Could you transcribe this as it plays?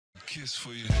kiss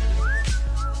for you.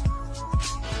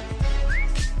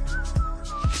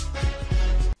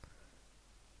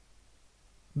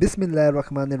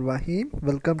 Bismillahirrahmanirrahim.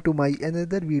 Welcome to my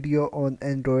another video on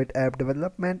Android app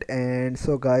development. And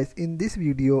so guys, in this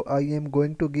video I am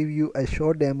going to give you a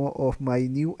short demo of my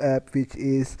new app, which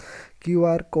is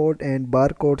QR code and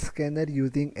barcode scanner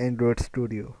using Android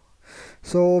Studio.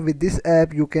 So with this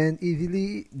app you can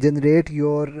easily generate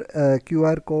your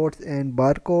QR codes and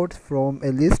barcodes from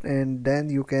a list, and then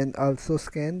you can also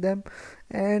scan them,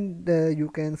 and you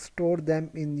can store them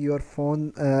in your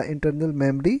phone internal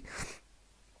memory,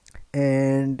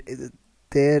 and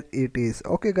there it is.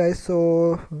 Okay guys,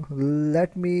 so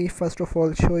let me first of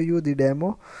all show you the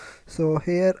demo. So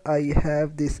here I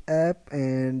have this app,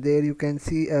 and there you can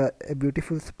see a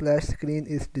beautiful splash screen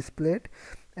is displayed,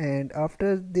 and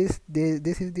after this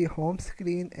this is the home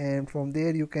screen, and from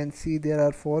there you can see there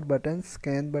are 4 buttons: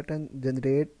 scan button,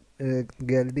 generate,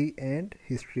 gallery and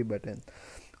history button.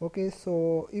 Okay,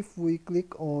 so if we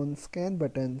click on scan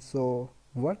button, so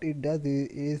what it does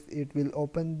is it will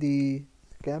open the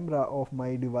camera of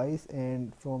my device,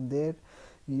 and from there,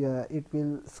 yeah, it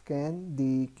will scan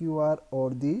the QR or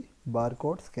the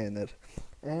barcode scanner.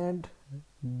 And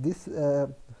this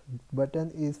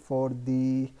button is for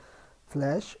the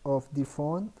flash of the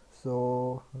phone.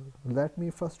 So let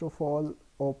me first of all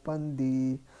open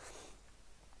the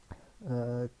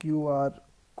QR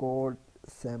code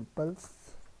samples,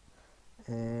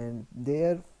 and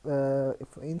there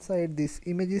if inside this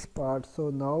images part, so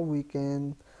now we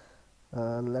can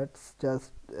let's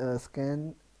just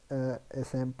scan a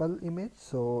sample image.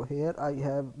 So here I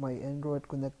have my Android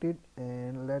connected,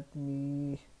 and let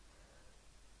me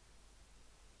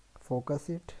focus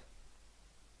it,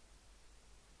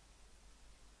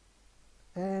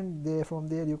 and there from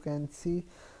there you can see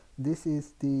this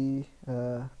is the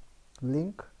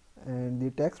link and the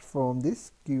text from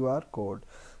this QR code.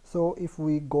 So if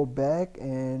we go back,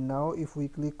 and now if we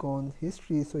click on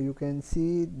history, so you can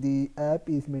see the app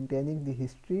is maintaining the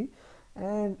history,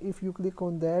 and if you click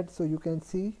on that, so you can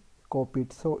see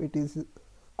copied, so it is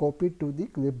copied to the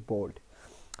clipboard.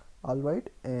 Alright,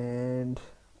 and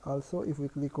also if we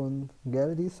click on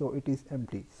gallery, so it is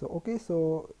empty. So okay,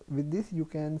 so with this you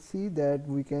can see that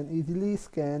we can easily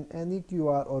scan any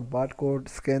QR or barcode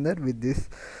scanner with this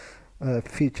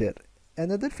feature.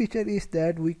 Another feature is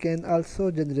that we can also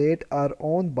generate our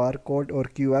own barcode or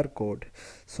QR code.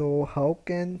 So how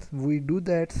can we do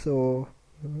that? So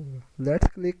let's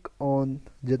click on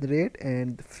generate,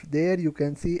 and there you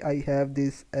can see I have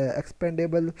this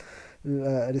expandable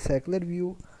recycler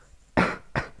view.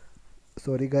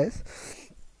 Sorry guys.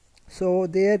 So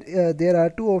there are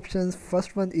 2 options.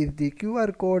 First one is the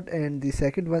QR code, and the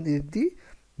second one is the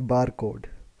barcode.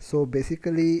 So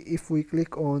basically if we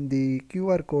click on the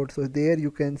QR code, so there you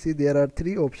can see there are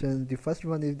 3 options. The first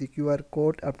one is the QR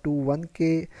code up to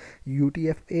 1K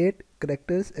UTF-8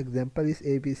 characters, example is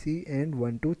ABC and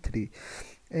 123,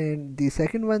 and the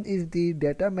second one is the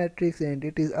data matrix, and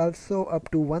it is also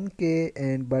up to 1K,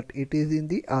 and but it is in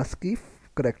the ASCII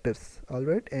characters.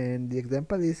 Alright, and the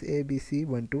example is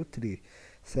ABC123,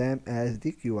 same as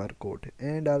the QR code.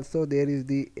 And also there is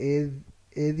the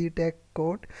AZTech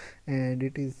code, and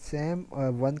it is same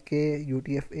 1K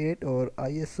UTF-8 or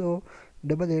ISO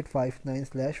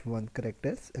 8859/1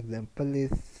 characters. Example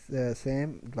is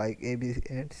same like A, B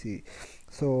and C.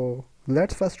 So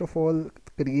let's first of all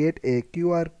create a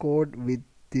QR code with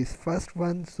this first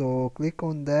one. So click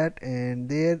on that, and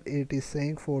there it is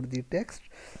saying for the text.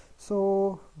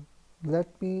 So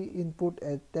let me input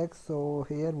a text. So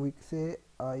here we say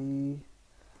I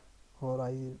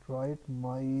write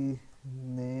my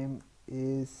name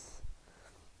is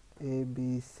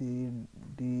ABCDEF.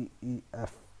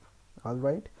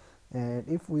 Alright, and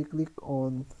if we click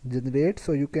on generate,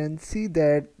 so you can see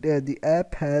that the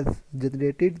app has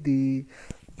generated the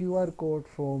QR code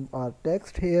from our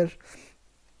text here.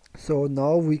 So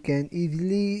now we can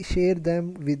easily share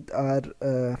them with our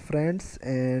friends,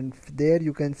 and there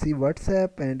you can see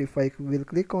WhatsApp, and if I will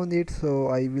click on it, so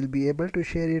I will be able to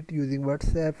share it using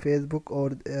WhatsApp, Facebook or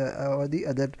the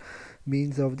other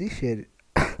means of the share.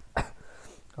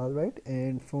 Alright,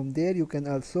 and from there you can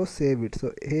also save it.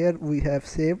 So here we have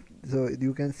saved, so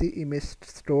you can see image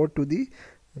stored to the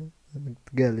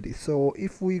gallery. So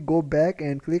if we go back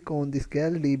and click on this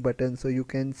gallery button, so you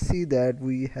can see that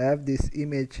we have this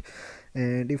image,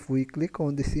 and if we click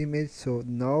on this image, so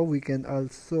now we can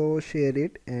also share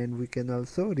it, and we can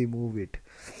also remove it.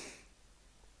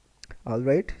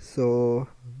 Alright, so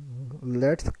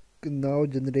let's now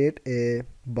generate a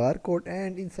barcode,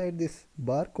 and inside this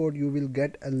barcode you will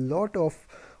get a lot of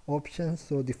options.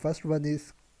 So the first one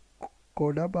is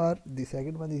coda bar. The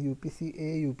second one is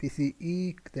UPC-A,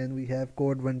 UPC-E. Then we have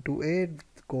code 128,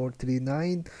 code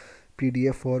 39,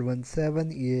 PDF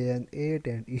 417, EAN 8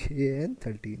 and EAN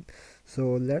 13.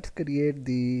 So let's create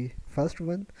the first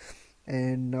one.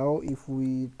 And now if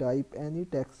we type any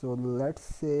text, so let's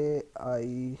say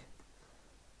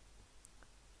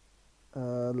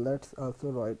let's also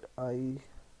write I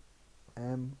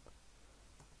am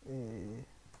a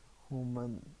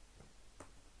human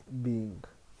being.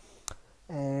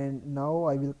 And now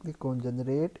I will click on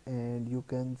generate, and you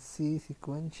can see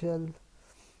sequential.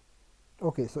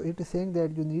 Okay, so it is saying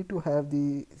that you need to have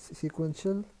the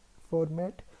sequential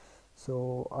format.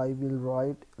 So I will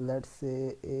write, let's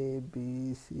say A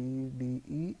B C D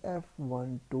E F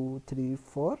 1 2 3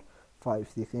 4 5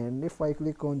 6, and if I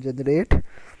click on generate,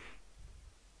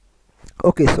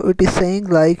 okay, so it is saying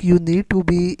like you need to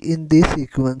be in this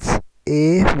sequence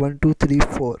A 1 2 3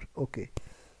 4. Okay,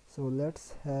 so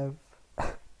let's have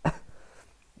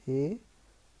A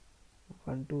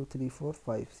 1 2 3 4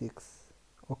 5 6.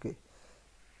 Okay,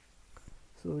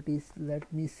 so it is,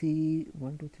 let me see,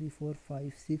 1 2 3 4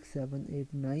 5 6 7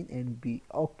 8 9 and B.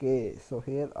 Okay, so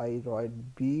here I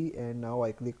write B, and now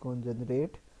I click on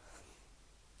generate.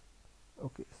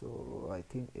 Okay, so I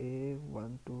think A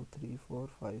 1 2 3 4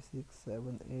 5 6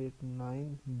 7 8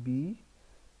 9 B,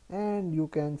 and you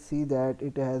can see that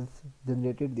it has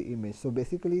generated the image. So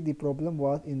basically the problem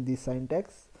was in the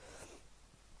syntax.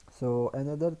 So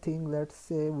another thing, let's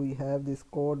say we have this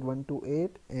code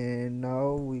 128, and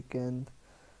now we can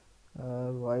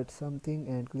write something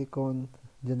and click on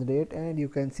generate, and you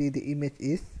can see the image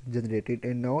is generated.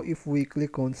 And now if we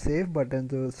click on save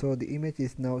button, so the image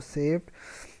is now saved.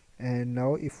 And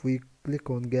now if we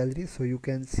click on gallery, so you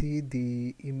can see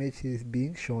the image is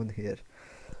being shown here.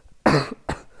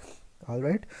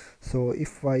 Alright, so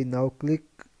if I now click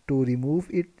to remove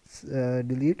it,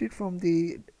 delete it from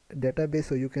the database,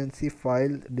 so you can see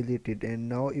file deleted. And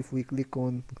now if we click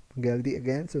on gallery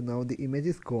again, so now the image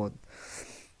is gone.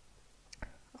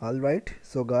 Alright,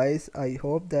 so guys, I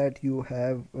hope that you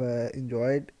have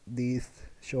enjoyed this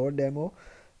short demo,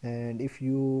 and if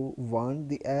you want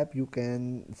the app, you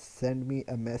can send me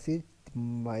a message.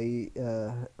 My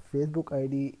Facebook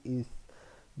ID is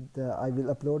I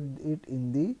will upload it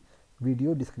in the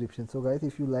video description. So guys,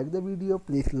 if you like the video,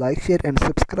 please like, share and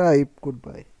subscribe.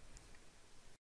 Goodbye.